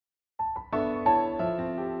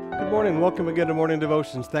morning. Welcome again to Morning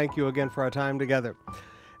Devotions. Thank you again for our time together.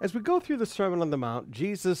 As we go through the Sermon on the Mount,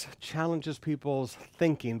 Jesus challenges people's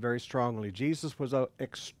thinking very strongly. Jesus was an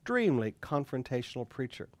extremely confrontational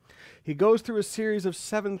preacher. He goes through a series of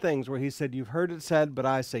 7 things where he said, "You've heard it said, but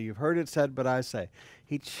I say. You've heard it said, but I say."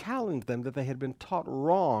 He challenged them that they had been taught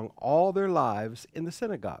wrong all their lives in the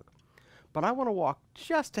synagogue. But I want to walk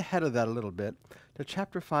just ahead of that a little bit to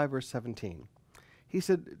chapter 5, verse 17. He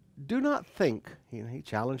said, "Do not think," he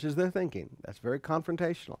challenges their thinking. That's very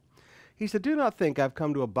confrontational. He said, "Do not think I've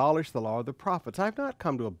come to abolish the law or the prophets. I've not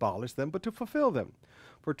come to abolish them, but to fulfill them.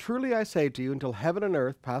 For truly I say to you, until heaven and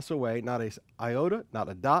earth pass away, not a iota, not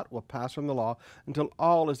a dot will pass from the law until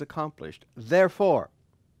all is accomplished. Therefore,"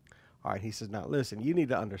 all right, he says, now listen, you need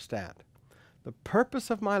to understand. The purpose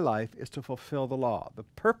of my life is to fulfill the law. The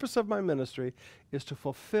purpose of my ministry is to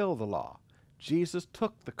fulfill the law. Jesus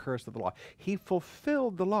took the curse of the law. He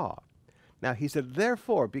fulfilled the law. Now he said,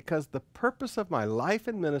 therefore, because the purpose of my life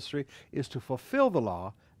and ministry is to fulfill the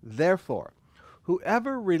law, therefore,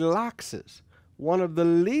 whoever relaxes one of the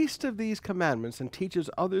least of these commandments and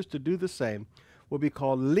teaches others to do the same will be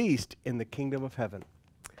called least in the kingdom of heaven.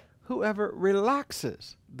 Whoever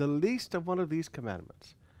relaxes the least of one of these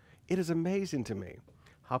commandments. It is amazing to me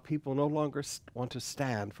how people no longer want to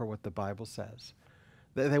stand for what the Bible says.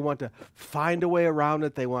 They want to find a way around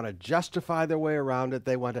it. They want to justify their way around it.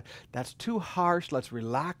 They want to, that's too harsh. Let's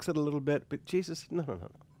relax it a little bit. But Jesus,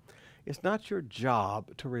 no. It's not your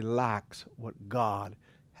job to relax what God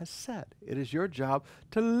has said. It is your job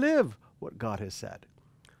to live what God has said.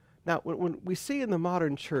 Now, when we see in the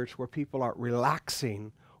modern church where people are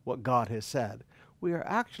relaxing what God has said, we are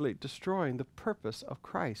actually destroying the purpose of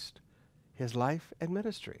Christ, his life and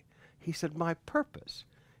ministry. He said, my purpose.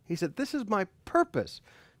 He said, this is my purpose,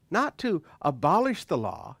 not to abolish the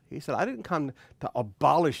law. He said, I didn't come to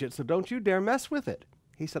abolish it, so don't you dare mess with it.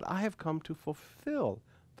 He said, I have come to fulfill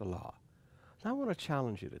the law. Now I want to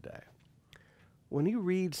challenge you today. When you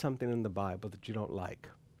read something in the Bible that you don't like,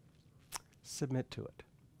 submit to it.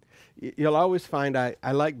 You'll always find I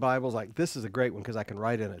like Bibles like this is a great one because I can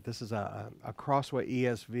write in it. This is a Crossway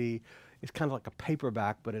ESV. It's kind of like a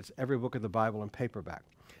paperback, but it's every book of the Bible in paperback.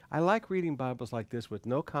 I like reading Bibles like this with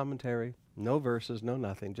no commentary, no verses, no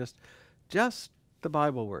nothing, just the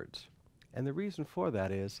Bible words. And the reason for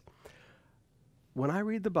that is when I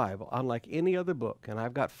read the Bible, unlike any other book, and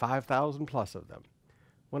I've got 5,000 plus of them,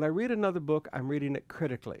 when I read another book, I'm reading it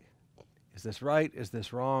critically. Is this right? Is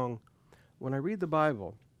this wrong? When I read the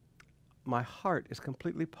Bible, my heart is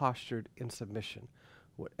completely postured in submission.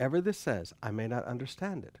 Whatever this says, I may not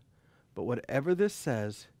understand it, but whatever this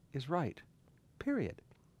says is right, period.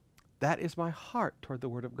 That is my heart toward the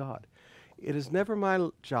Word of God. It is never my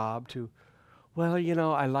job to, well,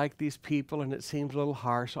 I like these people and it seems a little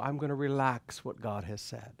harsh, so I'm going to relax what God has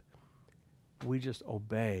said. We just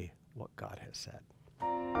obey what God has said.